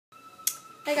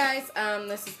Hey guys,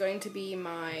 this is going to be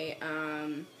my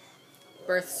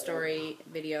birth story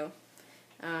video.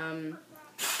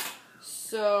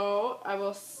 So I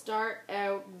will start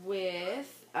out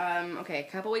with, a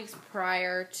couple weeks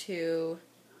prior to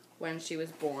when she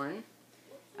was born.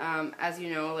 As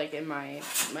you know, like in my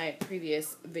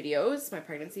previous videos, my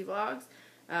pregnancy vlogs,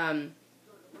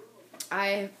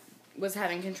 I was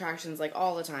having contractions like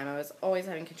all the time. I was always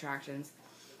having contractions.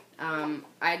 I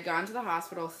had gone to the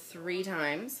hospital 3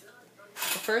 times.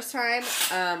 The first time,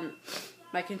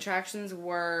 my contractions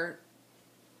were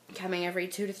coming every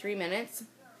 2 to 3 minutes.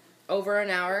 Over an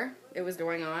hour, it was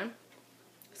going on.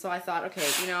 So I thought, okay,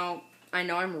 I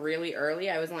know I'm really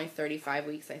early. I was only 35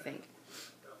 weeks, I think.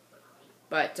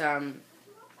 But,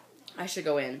 I should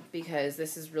go in because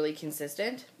this is really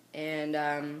consistent. And,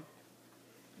 I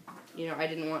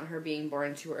didn't want her being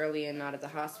born too early and not at the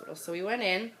hospital. So we went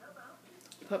in,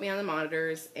 put me on the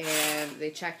monitors, and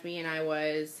they checked me, and I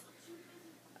was,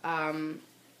 I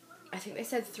think they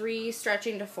said 3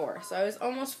 stretching to 4. So I was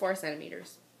almost 4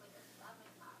 centimeters.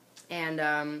 And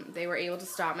they were able to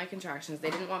stop my contractions. They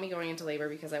didn't want me going into labor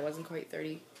because I wasn't quite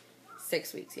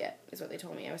 36 weeks yet, is what they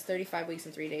told me. I was 35 weeks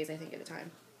and 3 days, I think, at the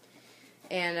time.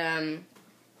 And,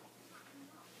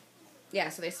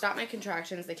 so they stopped my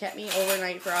contractions. They kept me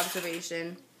overnight for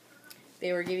observation.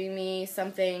 They were giving me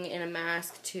something in a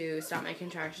mask to stop my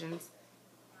contractions.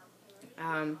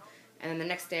 And then the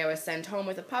next day I was sent home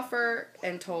with a puffer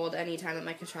and told anytime that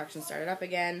my contractions started up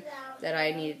again that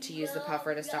I needed to use the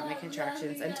puffer to stop my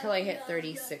contractions until I hit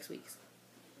 36 weeks.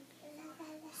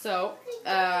 So,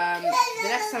 the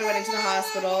next time I went into the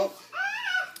hospital,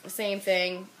 same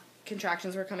thing.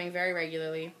 Contractions were coming very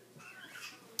regularly.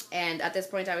 And at this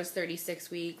point I was 36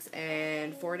 weeks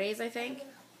and 4 days, I think.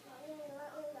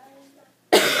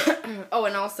 Oh,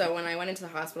 and also, when I went into the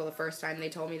hospital the first time, they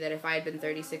told me that if I had been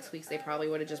 36 weeks, they probably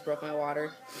would have just broke my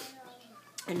water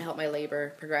and helped my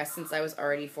labor progress since I was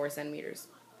already 4 centimeters.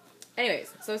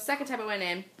 Anyways, so the second time I went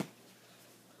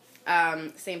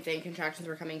in, same thing, contractions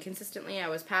were coming consistently. I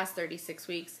was past 36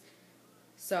 weeks,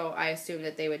 so I assumed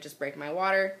that they would just break my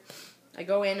water. I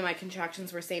go in, and my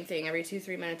contractions were same thing, every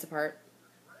 2-3 minutes apart.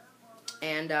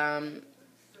 And,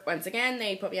 once again,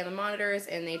 they put me on the monitors,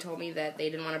 and they told me that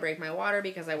they didn't want to break my water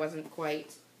because I wasn't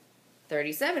quite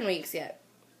 37 weeks yet.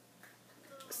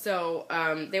 So,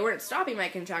 they weren't stopping my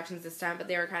contractions this time, but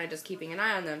they were kind of just keeping an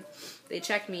eye on them. They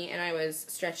checked me, and I was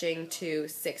stretching to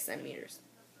 6 centimeters.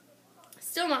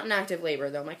 Still not in active labor,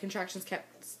 though. My contractions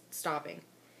kept stopping.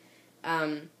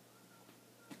 Yeah,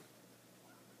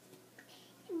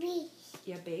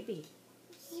 baby.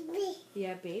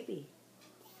 Yeah, baby.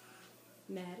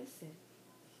 Madison.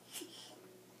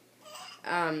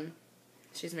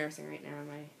 She's nursing right now.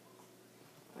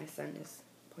 My son is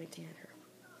pointing at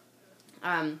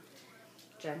her.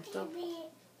 Gentle.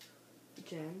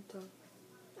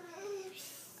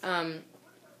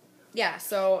 Yeah,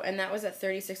 so, and that was at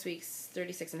 36 weeks,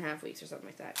 36 and a half weeks or something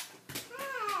like that.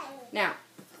 Now,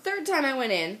 third time I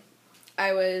went in,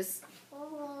 I was,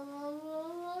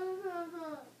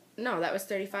 no, that was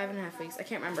 35 and a half weeks. I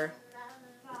can't remember.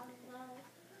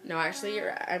 No, actually,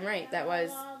 I'm right. That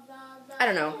was, I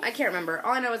don't know. I can't remember.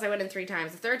 All I know is I went in 3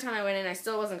 times. The third time I went in, I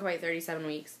still wasn't quite 37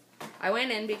 weeks. I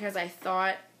went in because I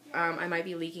thought I might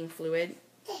be leaking fluid.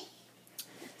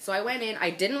 So I went in.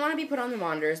 I didn't want to be put on the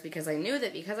monitors because I knew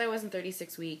that because I wasn't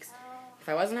 36 weeks, if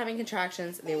I wasn't having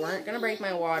contractions, they weren't going to break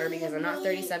my water because I'm not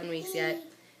 37 weeks yet.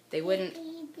 They wouldn't,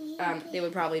 they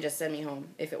would probably just send me home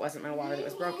if it wasn't my water that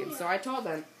was broken. So I told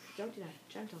them, don't do that,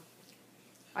 gentle.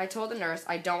 I told the nurse,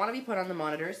 I don't want to be put on the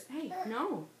monitors. Hey,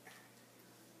 no.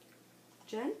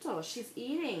 Gentle, she's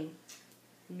eating.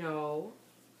 No.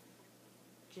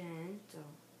 Gentle.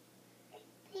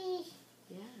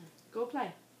 Yeah, go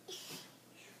play.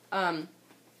 What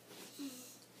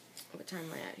time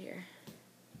am I at here?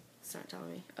 It's not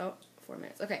telling me. Oh, 4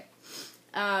 minutes. Okay.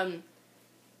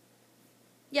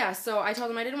 Yeah, so I told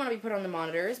them I didn't want to be put on the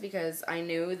monitors because I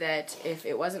knew that if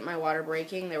it wasn't my water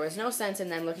breaking, there was no sense in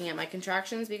them looking at my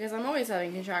contractions because I'm always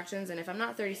having contractions, and if I'm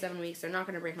not 37 weeks, they're not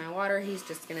going to break my water. He's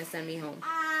just going to send me home.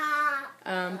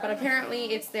 But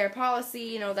apparently it's their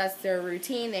policy, that's their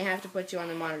routine. They have to put you on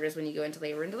the monitors when you go into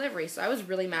labor and delivery. So I was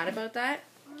really mad about that.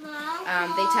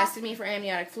 They tested me for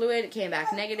amniotic fluid. It came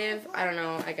back negative. I don't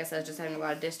know. I guess I was just having a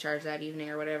lot of discharge that evening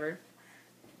or whatever.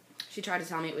 She tried to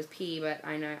tell me it was pee, but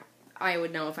I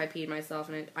would know if I peed myself,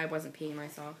 and I wasn't peeing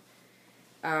myself.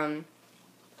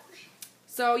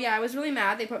 So, yeah, I was really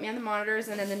mad. They put me on the monitors,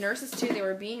 and then the nurses, too, they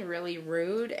were being really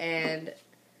rude, and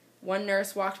one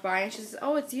nurse walked by, and she says,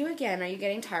 oh, it's you again. Are you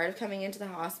getting tired of coming into the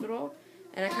hospital?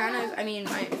 And I mean,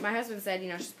 my husband said,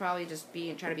 she's probably just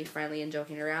trying to be friendly and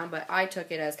joking around, but I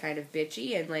took it as kind of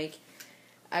bitchy, and, like,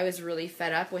 I was really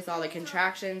fed up with all the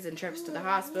contractions and trips to the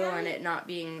hospital and it not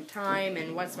being time,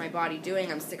 and what's my body doing?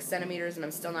 I'm 6 centimeters and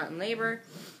I'm still not in labor.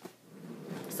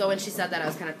 So when she said that, I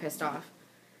was kind of pissed off.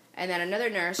 And then another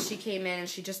nurse, she came in and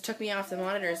she just took me off the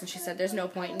monitors and she said, there's no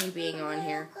point in you being on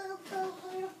here.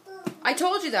 I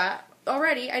told you that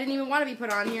already. I didn't even want to be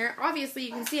put on here. Obviously,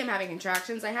 you can see I'm having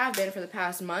contractions. I have been for the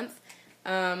past month.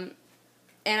 And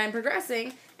I'm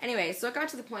progressing. Anyway, so it got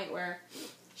to the point where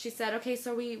she said, okay,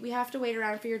 so we have to wait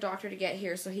around for your doctor to get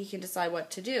here so he can decide what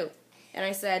to do. And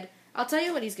I said, I'll tell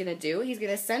you what he's going to do. He's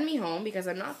going to send me home because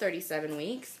I'm not 37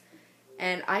 weeks.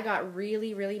 And I got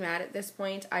really, really mad at this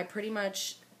point. I pretty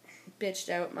much bitched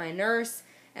out my nurse,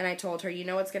 and I told her, you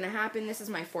know what's going to happen? This is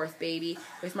my 4th baby.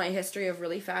 With my history of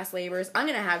really fast labors, I'm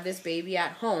going to have this baby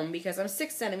at home because I'm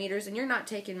 6 centimeters and you're not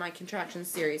taking my contractions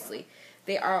seriously.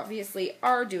 They obviously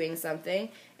are doing something,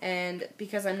 and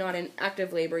because I'm not in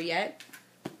active labor yet,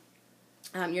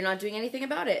 you're not doing anything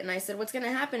about it. And I said, what's going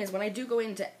to happen is when I do go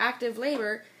into active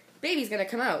labor, baby's going to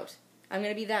come out. I'm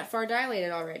going to be that far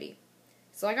dilated already.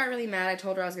 So I got really mad. I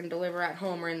told her I was going to deliver at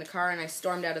home or in the car, and I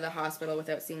stormed out of the hospital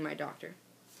without seeing my doctor.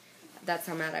 That's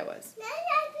how mad I was.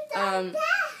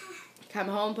 Come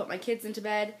home, put my kids into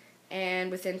bed,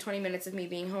 and within 20 minutes of me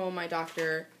being home, my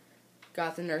doctor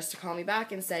got the nurse to call me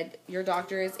back and said, your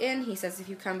doctor is in. He says if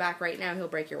you come back right now, he'll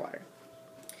break your water.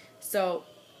 So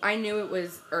I knew it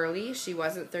was early. She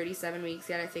wasn't 37 weeks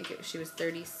yet. I think she was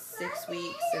 36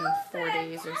 weeks and 4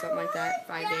 days or something like that,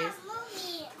 5 days.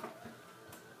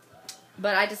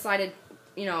 But I decided,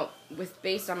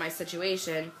 based on my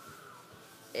situation,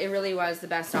 it really was the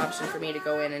best option for me to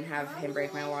go in and have him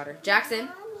break my water. Jackson,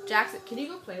 can you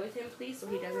go play with him, please, so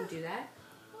he doesn't do that?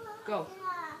 Go.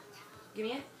 Give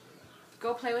me it.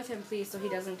 Go play with him, please, so he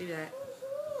doesn't do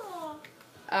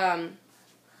that.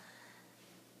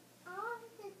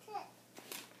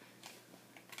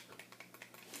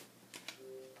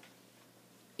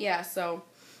 Yeah, so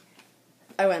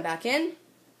I went back in.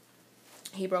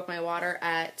 He broke my water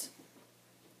at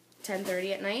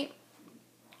 10:30 at night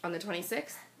on the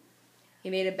 26th. He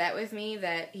made a bet with me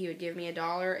that he would give me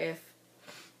 $1 if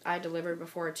I delivered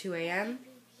before 2 a.m.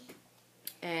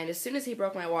 And as soon as he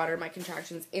broke my water, my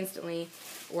contractions instantly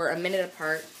were a minute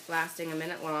apart, lasting a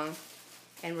minute long,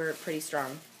 and were pretty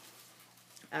strong.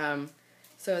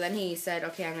 So then he said,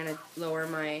 okay, I'm going to lower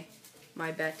my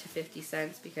bet to 50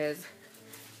 cents because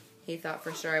he thought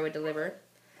for sure I would deliver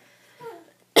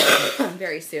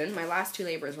very soon. My last 2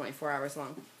 labors were only 4 hours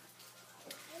long.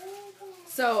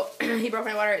 So he broke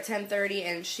my water at 10:30,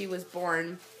 and she was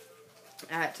born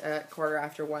at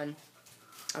 1:15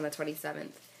 on the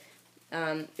 27th.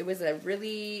 It was a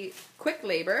really quick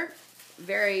labor.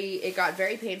 It got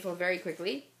very painful very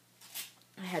quickly.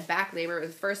 I had back labor. It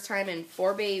was the first time in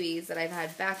 4 babies that I've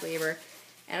had back labor.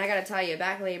 And I gotta tell you,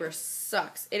 back labor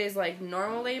sucks. It is like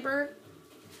normal labor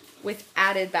with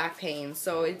added back pain.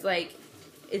 So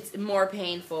it's more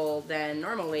painful than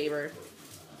normal labor.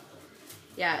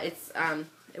 Yeah,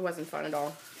 it wasn't fun at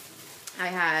all. I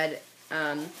had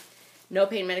no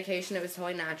pain medication. It was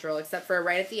totally natural, except for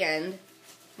right at the end,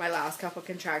 my last couple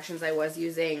contractions, I was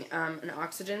using an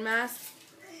oxygen mask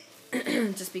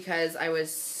just because I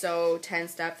was so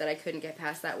tensed up that I couldn't get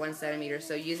past that 1 centimeter.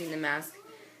 So using the mask,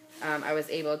 I was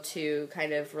able to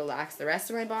kind of relax the rest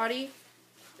of my body.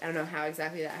 I don't know how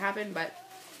exactly that happened,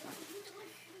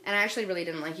 and I actually really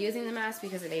didn't like using the mask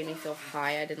because it made me feel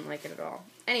high. I didn't like it at all.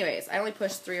 Anyways, I only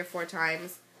pushed 3 or 4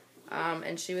 times,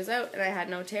 and she was out, and I had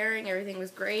no tearing. Everything was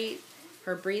great.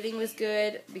 Her breathing was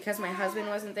good because my husband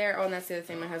wasn't there. Oh, and that's the other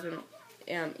thing. My husband,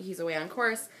 he's away on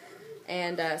course,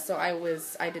 and so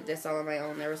I did this all on my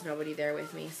own. There was nobody there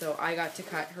with me, so I got to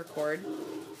cut her cord,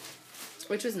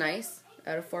 which was nice.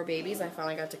 Out of 4 babies, I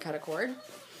finally got to cut a cord.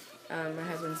 My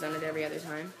husband's done it every other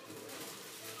time.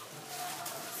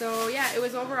 So yeah, it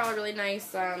was overall really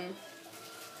nice.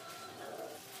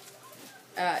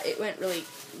 It went really,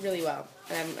 really well,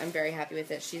 and I'm very happy with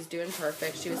it. She's doing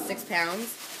perfect. She was 6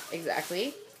 pounds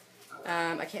exactly.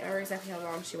 I can't remember exactly how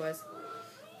long she was.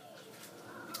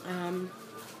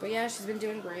 But yeah, she's been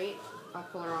doing great. I'll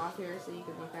pull her off here so you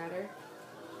can look at her.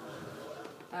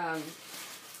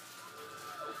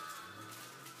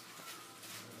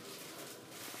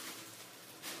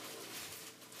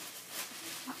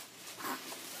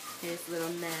 Here's little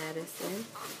Madison.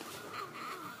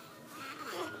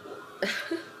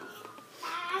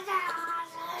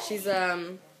 She's, yeah,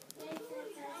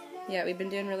 we've been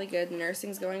doing really good.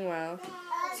 Nursing's going well.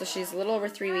 So she's a little over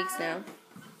 3 weeks now.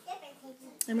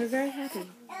 And we're very happy.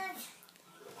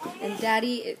 And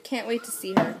Daddy can't wait to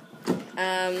see her.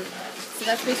 So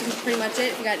that's basically pretty much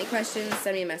it. If you got any questions,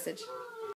 send me a message.